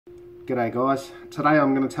G'day guys, today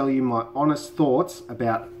I'm going to tell you my honest thoughts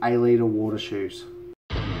about Aleader water shoes.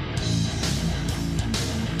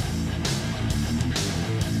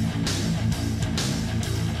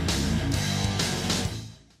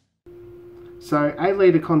 So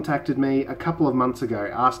Aleader contacted me a couple of months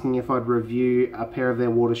ago asking if I'd review a pair of their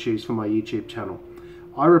water shoes for my YouTube channel.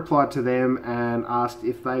 I replied to them and asked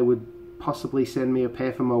if they would possibly send me a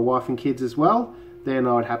pair for my wife and kids as well. Then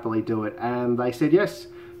I'd happily do it, and they said yes.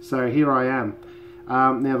 So here I am.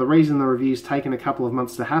 Now the reason the review's taken a couple of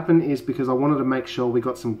months to happen is because I wanted to make sure we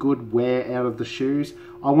got some good wear out of the shoes.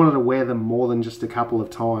 I wanted to wear them more than just a couple of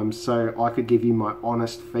times so I could give you my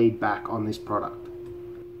honest feedback on this product.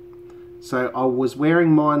 So I was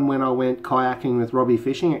wearing mine when I went kayaking with Robbie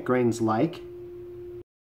fishing at Greens Lake.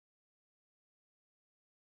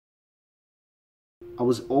 I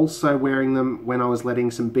was also wearing them when I was letting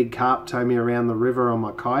some big carp tow me around the river on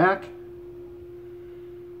my kayak.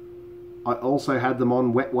 I also had them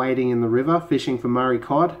on wet wading in the river, fishing for Murray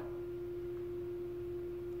cod.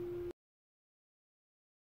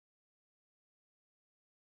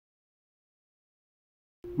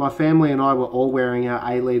 My family and I were all wearing our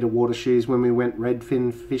Aleader water shoes when we went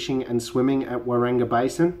redfin fishing and swimming at Waranga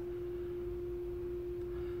Basin.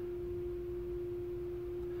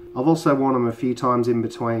 I've also worn them a few times in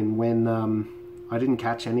between when I didn't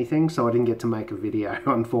catch anything, so I didn't get to make a video,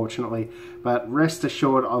 unfortunately. But rest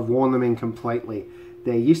assured, I've worn them in completely.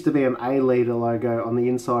 There used to be an Aleader logo on the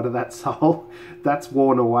inside of that sole. That's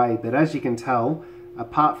worn away, but as you can tell,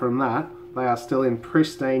 apart from that, they are still in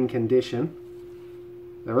pristine condition.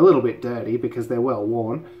 They're a little bit dirty because they're well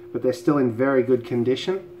worn, but they're still in very good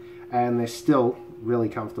condition, and they're still really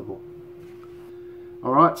comfortable.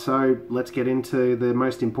 Alright, so let's get into the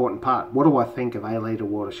most important part. What do I think of Aleader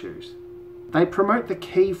water shoes? They promote the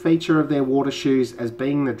key feature of their water shoes as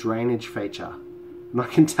being the drainage feature. And I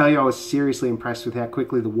can tell you I was seriously impressed with how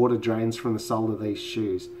quickly the water drains from the sole of these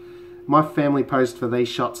shoes. My family posed for these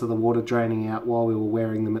shots of the water draining out while we were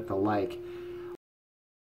wearing them at the lake.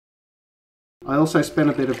 I also spent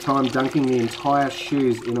a bit of time dunking the entire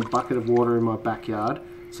shoes in a bucket of water in my backyard,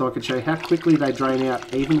 so I could show how quickly they drain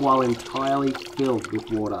out even while entirely filled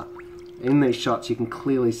with water. In these shots you can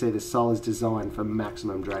clearly see the sole is designed for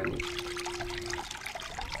maximum drainage.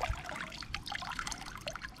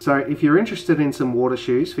 So if you're interested in some water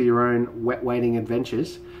shoes for your own wet wading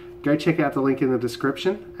adventures, go check out the link in the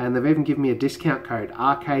description, and they've even given me a discount code,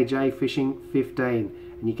 RKJFishing15,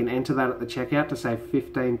 and you can enter that at the checkout to save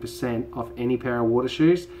 15% off any pair of water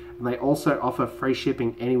shoes, and they also offer free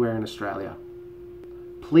shipping anywhere in Australia.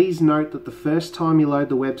 Please note that the first time you load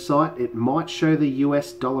the website, it might show the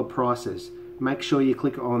US dollar prices. Make sure you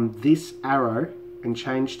click on this arrow and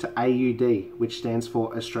change to AUD, which stands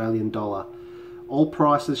for Australian dollar. All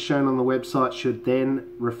prices shown on the website should then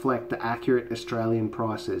reflect the accurate Australian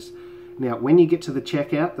prices. Now, when you get to the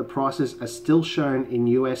checkout, the prices are still shown in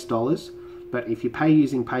US dollars, but if you pay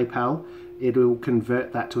using PayPal, it will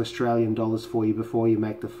convert that to Australian dollars for you before you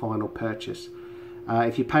make the final purchase.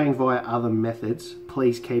 If you're paying via other methods,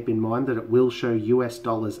 please keep in mind that it will show US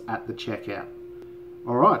dollars at the checkout.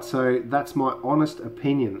 Alright, so that's my honest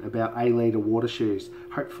opinion about Aleader water shoes.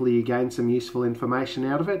 Hopefully you gained some useful information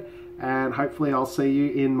out of it, and hopefully I'll see you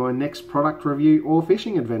in my next product review or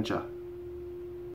fishing adventure.